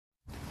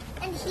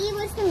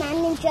is the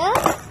manager.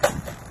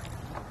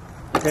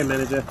 Okay,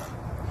 manager.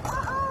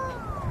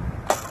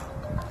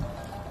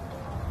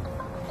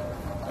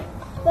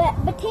 But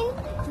pretend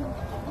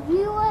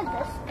you were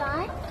this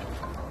guy,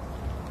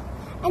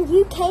 and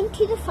you came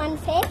to the fun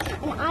fair,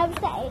 and I was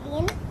the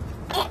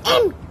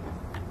alien.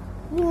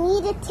 You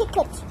need a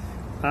ticket.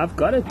 I've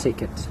got a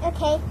ticket.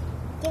 Okay,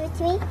 give it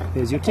to me.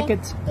 Here's your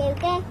ticket. There we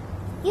go.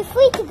 You're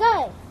free to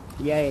go.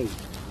 Yay.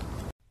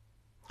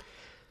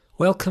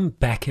 Welcome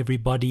back,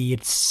 everybody.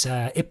 It's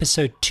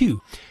episode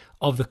 2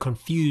 of the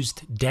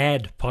Confused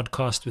Dad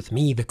podcast with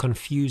me, the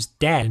Confused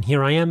Dad. And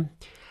here I am.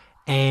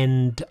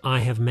 And I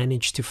have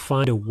managed to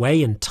find a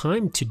way and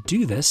time to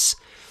do this.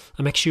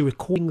 I'm actually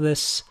recording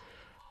this,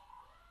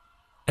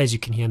 as you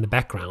can hear in the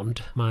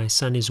background. My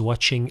son is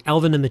watching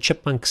Alvin and the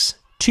Chipmunks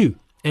 2.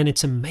 And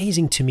it's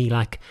amazing to me,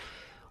 like,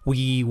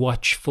 we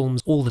watch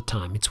films all the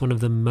time. It's one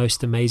of the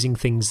most amazing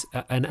things,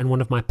 and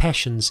one of my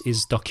passions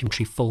is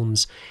documentary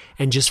films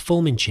and just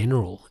film in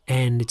general.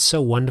 And it's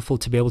so wonderful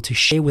to be able to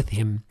share with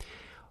him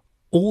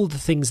all the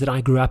things that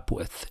I grew up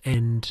with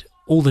and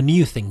all the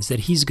new things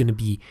that he's going to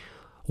be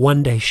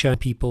one day showing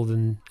people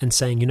and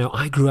saying, you know,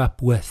 I grew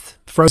up with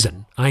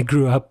Frozen. I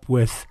grew up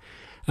with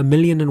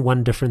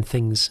 1,000,001 different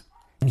things.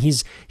 And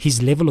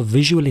his level of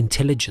visual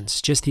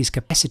intelligence, just his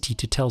capacity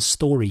to tell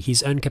story,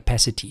 his own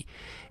capacity,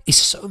 is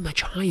so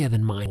much higher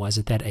than mine was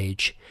at that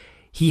age.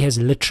 He has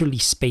literally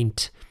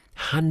spent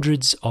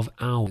hundreds of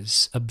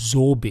hours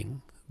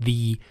absorbing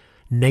the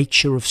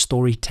nature of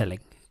storytelling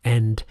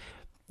and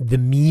the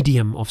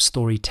medium of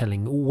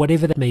storytelling,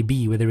 whatever that may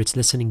be, whether it's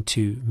listening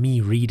to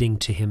me reading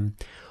to him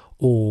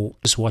or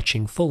just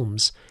watching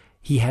films.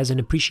 He has an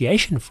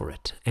appreciation for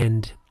it,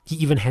 and he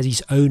even has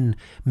his own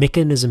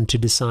mechanism to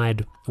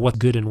decide what's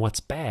good and what's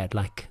bad.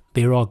 Like,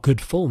 there are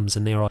good films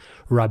and there are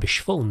rubbish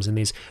films, and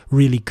there's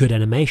really good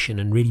animation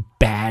and really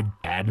bad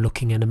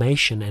looking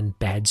animation and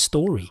bad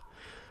story.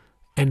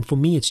 And for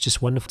me, it's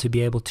just wonderful to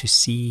be able to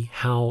see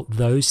how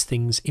those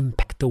things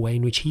impact the way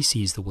in which he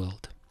sees the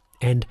world.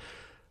 And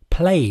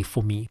play,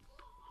 for me,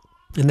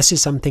 and this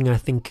is something I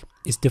think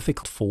is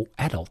difficult for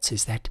adults,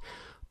 is that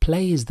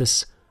play is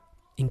this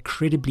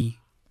incredibly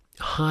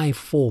high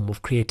form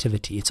of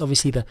creativity. It's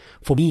obviously,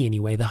 for me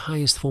anyway, the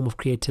highest form of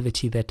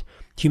creativity that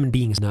human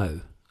beings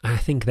know. I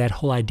think that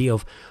whole idea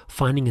of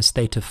finding a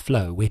state of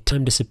flow where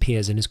time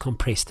disappears and is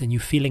compressed, and you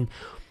feel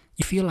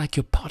like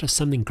you're part of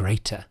something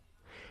greater.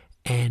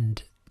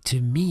 And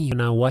to me, when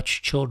I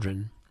watch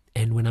children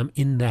and when I'm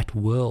in that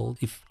world,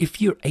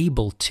 if you're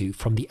able to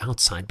from the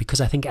outside,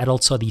 because I think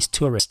adults are these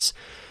tourists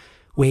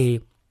where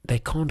they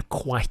can't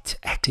quite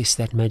access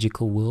that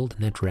magical world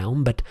and that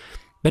realm, but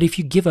if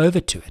you give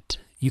over to it,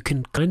 you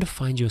can kind of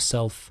find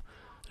yourself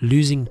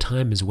losing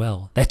time as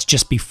well. That's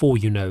just before,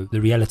 you know,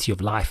 the reality of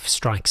life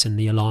strikes and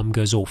the alarm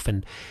goes off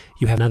and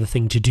you have another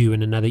thing to do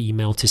and another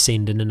email to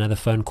send and another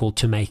phone call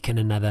to make and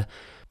another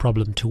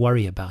problem to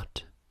worry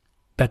about.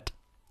 But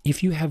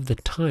if you have the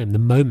time, the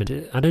moment,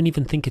 I don't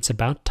even think it's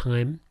about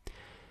time.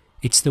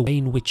 It's the way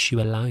in which you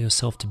allow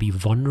yourself to be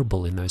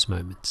vulnerable in those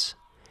moments.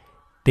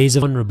 There's a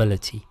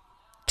vulnerability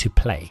to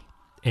play,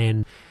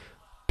 and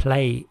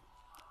play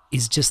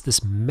is just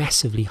this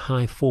massively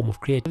high form of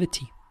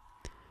creativity.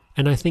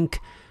 And I think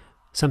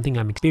something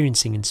I'm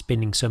experiencing in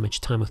spending so much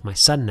time with my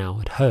son now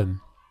at home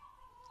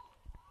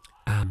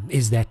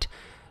is that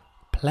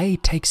play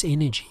takes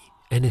energy,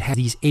 and it has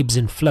these ebbs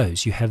and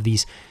flows. You have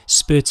these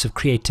spurts of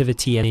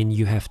creativity, and then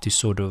you have to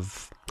sort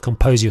of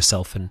compose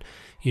yourself and,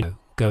 you know,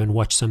 go and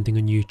watch something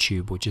on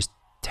YouTube or just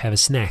have a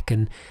snack.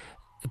 And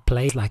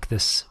play is like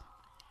this.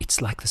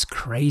 It's like this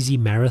crazy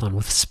marathon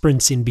with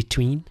sprints in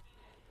between.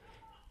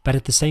 But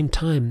at the same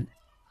time,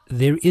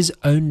 there is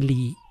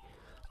only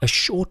a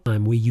short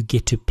time where you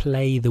get to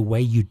play the way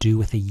you do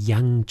with a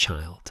young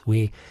child,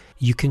 where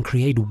you can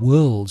create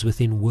worlds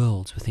within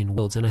worlds within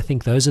worlds. And I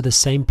think those are the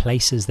same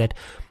places that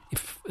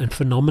and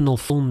phenomenal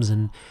films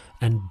and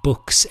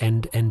books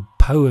and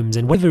poems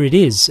and whatever it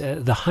is,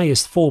 the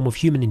highest form of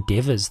human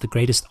endeavors, the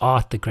greatest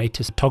art, the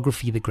greatest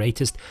photography, the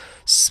greatest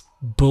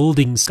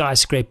buildings,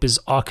 skyscrapers,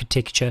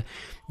 architecture,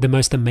 the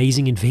most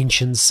amazing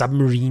inventions,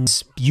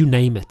 submarines, you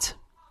name it.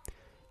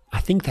 I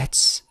think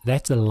that's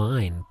the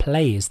line.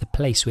 Play is the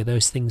place where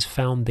those things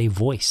found their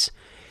voice.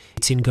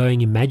 It's in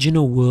going, imagine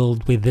a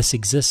world where this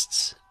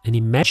exists, and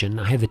imagine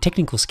I have the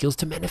technical skills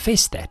to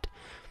manifest that.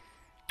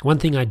 One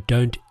thing I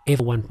don't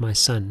ever want my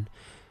son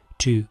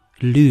to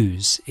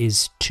lose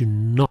is to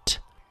not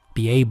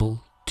be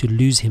able to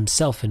lose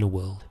himself in a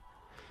world.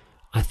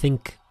 I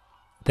think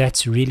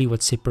that's really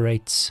what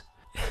separates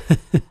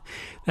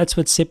that's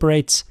what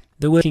separates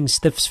the working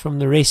stiffs from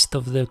the rest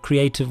of the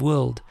creative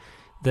world.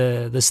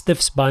 The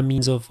stiffs by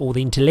means of, or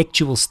the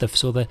intellectual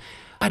stiffs, or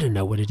I don't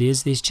know what it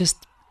is. There's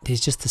just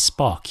a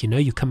spark, you know.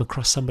 You come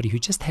across somebody who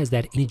just has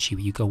that energy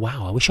where you go,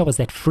 wow, I wish I was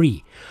that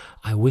free.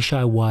 I wish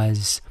I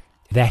was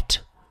that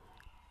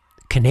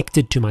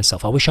connected to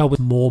myself. I wish I was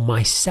more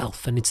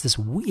myself. And it's this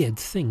weird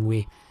thing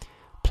where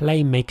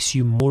play makes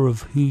you more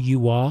of who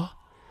you are,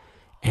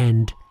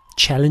 and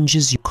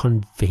challenges your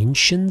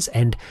conventions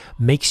and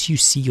makes you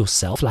see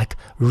yourself, like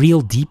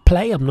real deep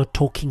play. I'm not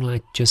talking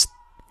like just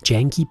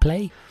janky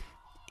play.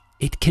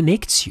 It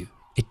connects you.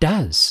 It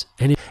does.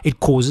 And it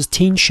causes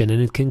tension,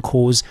 and it can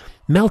cause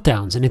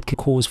meltdowns, and it can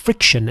cause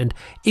friction, and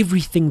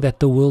everything that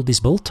the world is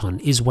built on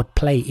is what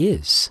play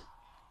is.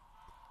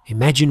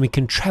 Imagine we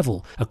can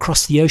travel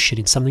across the ocean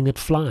in something that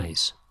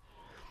flies.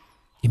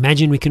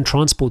 Imagine we can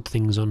transport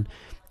things on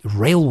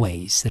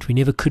railways that we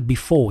never could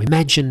before.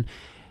 Imagine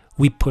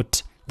we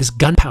put this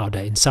gunpowder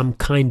in some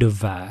kind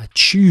of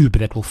tube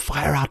that will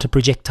fire out a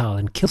projectile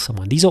and kill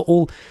someone. These are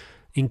all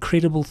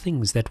incredible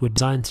things that were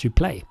designed through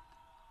play.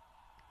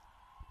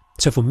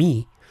 So for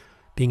me,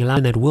 being alive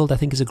in that world, I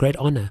think, is a great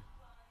honor.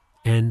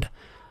 And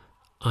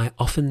I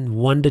often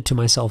wonder to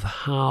myself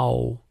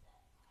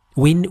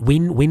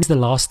when's the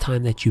last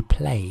time that you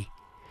play?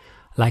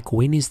 Like,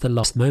 when is the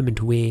last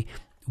moment where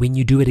when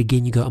you do it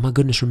again, you go, oh my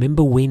goodness,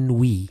 remember when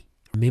we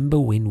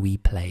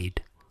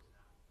played?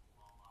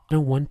 I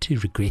don't want to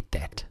regret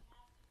that.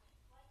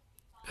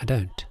 I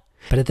don't.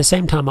 But at the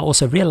same time, I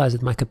also realize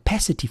that my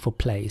capacity for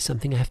play is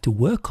something I have to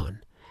work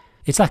on.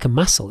 It's like a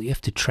muscle. You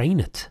have to train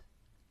it.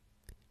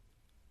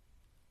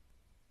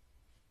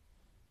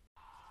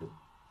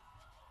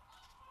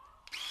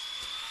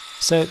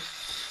 So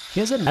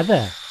here's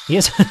another.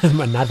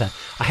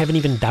 I haven't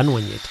even done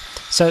one yet.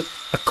 So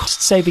a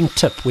cost-saving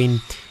tip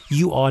when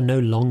you are no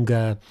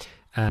longer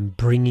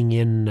bringing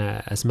in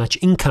as much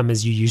income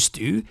as you used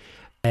to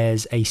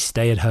as a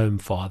stay-at-home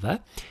father.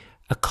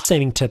 A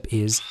cost-saving tip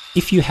is,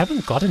 if you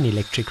haven't got an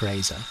electric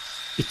razor,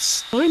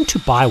 it's time to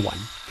buy one.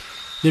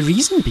 The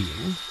reason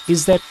being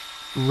is that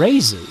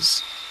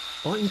razors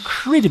are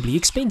incredibly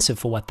expensive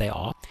for what they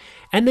are,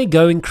 and they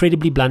go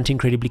incredibly blunt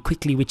incredibly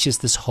quickly, which is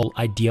this whole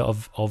idea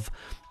of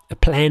a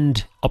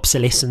planned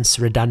obsolescence,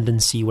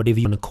 redundancy, whatever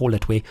you want to call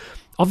it, where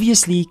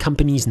obviously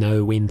companies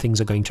know when things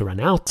are going to run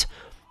out,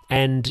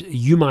 and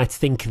you might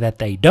think that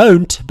they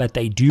don't, but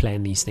they do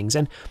plan these things.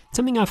 And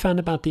something I found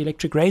about the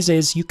electric razor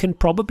is you can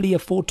probably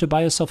afford to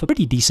buy yourself a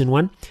pretty decent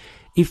one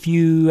if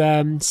you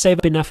save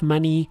up enough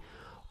money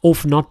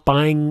off not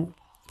buying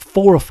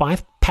 4 or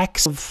 5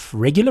 packs of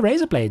regular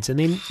razor blades, and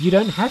then you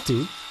don't have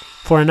to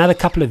for another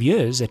couple of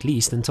years at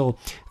least, until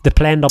the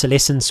planned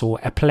obsolescence or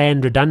a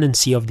planned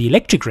redundancy of the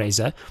electric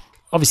razor.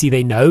 Obviously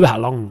they know how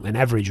long an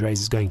average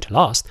razor is going to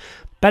last,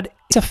 but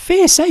it's a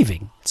fair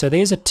saving. So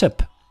there's a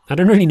tip. I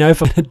don't really know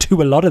if I'm going to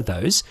do a lot of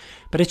those,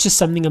 but it's just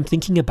something I'm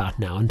thinking about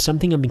now, and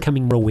something I'm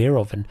becoming more aware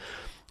of. And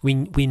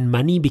when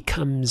money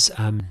becomes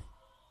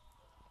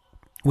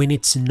when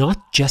it's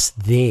not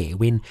just there,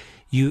 when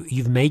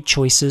you've made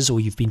choices or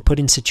you've been put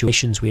in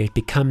situations where it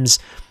becomes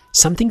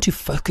something to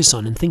focus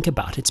on and think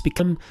about, it's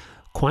become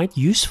quite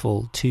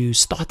useful to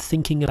start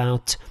thinking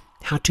about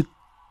how to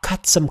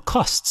cut some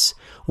costs,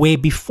 where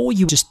before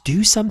you just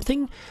do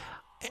something.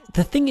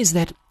 The thing is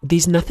that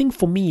there's nothing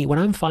for me, what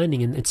I'm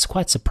finding, and it's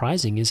quite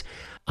surprising, is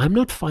I'm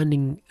not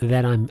finding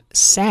that I'm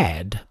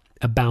sad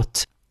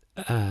about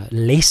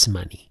less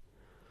money.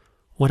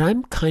 What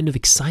I'm kind of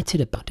excited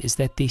about is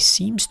that there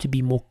seems to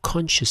be more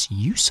conscious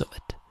use of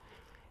it.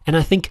 And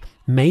I think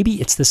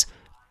maybe it's this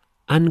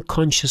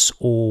unconscious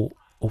or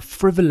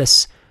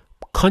frivolous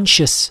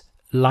conscious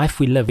life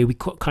we live, where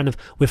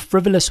we're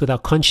frivolous with our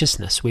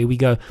consciousness, where we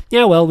go,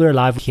 yeah, well, we're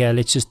alive here,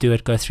 let's just do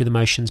it, go through the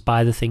motions,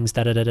 buy the things,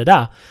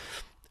 da-da-da-da-da.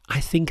 I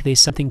think there's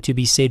something to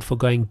be said for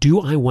going, do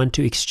I want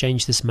to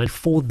exchange this money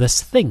for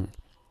this thing?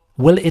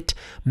 Will it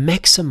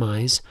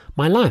maximize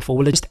my life, or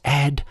will it just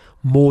add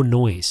more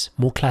noise,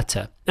 more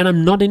clutter? And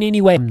I'm not in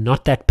any way, I'm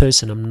not that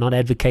person. I'm not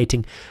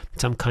advocating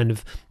some kind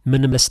of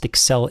minimalistic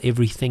sell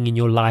everything in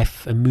your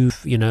life and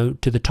move,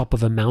 to the top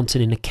of a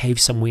mountain in a cave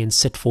somewhere and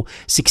sit for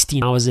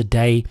 16 hours a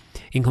day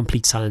in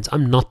complete silence.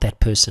 I'm not that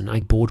person. I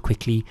bored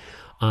quickly.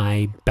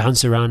 I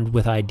bounce around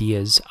with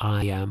ideas.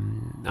 I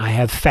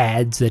have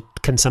fads that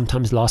can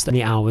sometimes last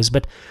only hours,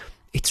 but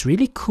it's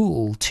really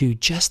cool to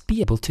just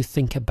be able to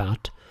think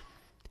about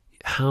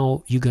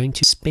how you're going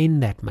to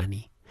spend that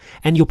money.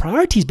 And your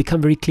priorities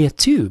become very clear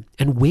too,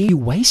 and where you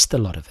waste a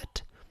lot of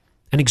it.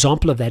 An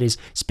example of that is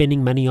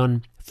spending money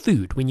on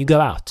food when you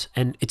go out,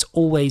 and it's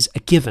always a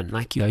given.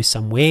 Like, you go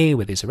somewhere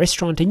where there's a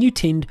restaurant, and you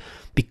tend,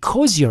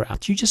 because you're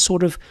out, you just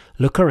sort of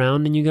look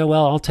around and you go,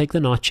 well, I'll take the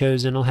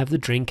nachos and I'll have the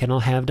drink and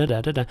I'll have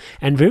da-da-da-da.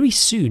 And very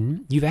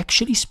soon you've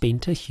actually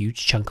spent a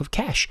huge chunk of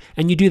cash,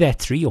 and you do that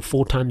 3 or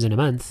 4 times in a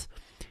month,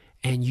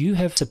 and you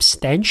have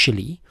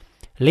substantially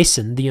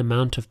lessened the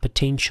amount of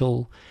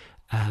potential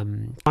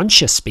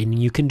conscious spending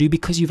you can do,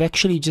 because you've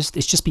actually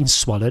it's just been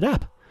swallowed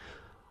up.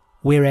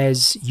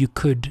 Whereas you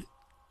could,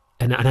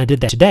 and I did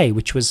that today,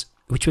 which was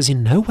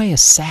in no way a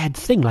sad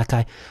thing. Like,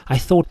 I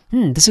thought,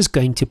 this is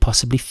going to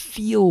possibly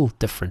feel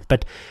different,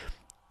 but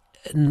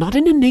not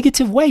in a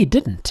negative way,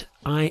 didn't.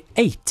 I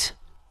ate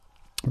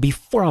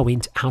before I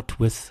went out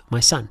with my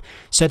son.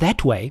 So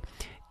that way,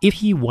 if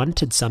he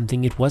wanted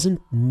something, it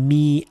wasn't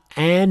me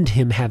and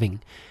him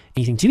having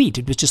anything to eat.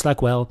 It was just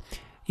like, well,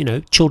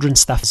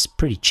 children's stuff is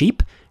pretty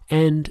cheap,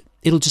 and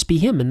it'll just be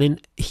him. And then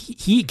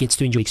he gets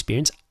to enjoy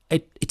experience.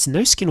 It's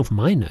no skin off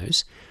my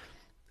nose.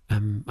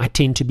 I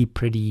tend to be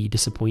pretty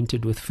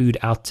disappointed with food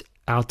out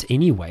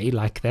anyway.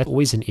 Like, that's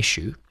always an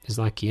issue. It's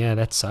like, yeah,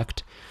 that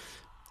sucked.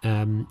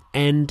 And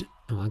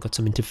I got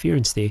some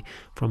interference there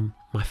from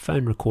my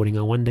phone recording.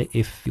 I wonder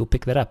if you'll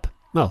pick that up.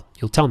 Well,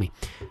 you'll tell me.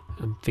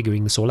 I'm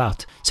figuring this all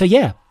out. So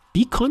yeah,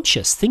 be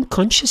conscious, think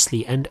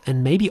consciously, and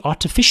maybe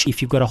artificially,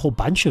 if you've got a whole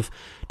bunch of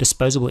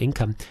disposable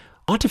income,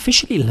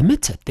 artificially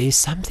limit it. There's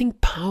something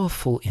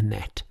powerful in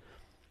that.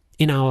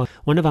 In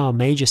one of our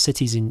major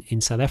cities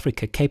in South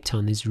Africa, Cape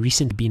Town, there's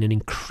recently been an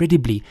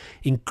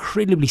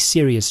incredibly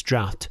serious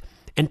drought.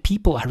 And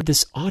I read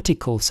this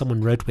article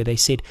someone wrote where they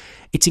said,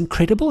 it's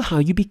incredible how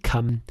you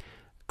become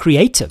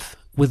creative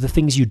with the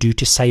things you do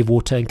to save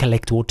water and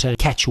collect water and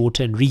catch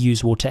water and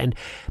reuse water. And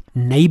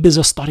neighbors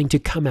are starting to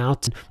come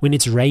out. When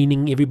it's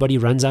raining, everybody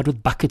runs out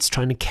with buckets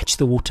trying to catch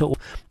the water off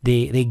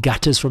their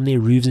gutters from their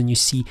roofs, and you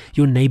see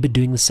your neighbor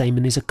doing the same.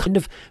 And there's a kind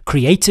of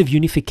creative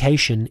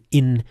unification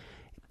in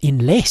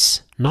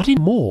less, not in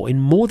more.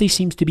 In more, there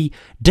seems to be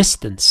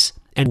distance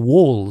and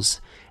walls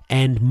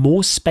and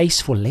more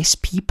space for less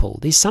people.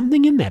 There's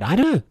something in that. I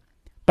don't know.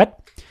 But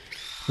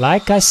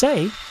like I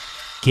say,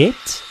 get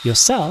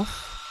yourself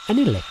an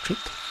electric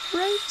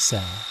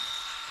razor.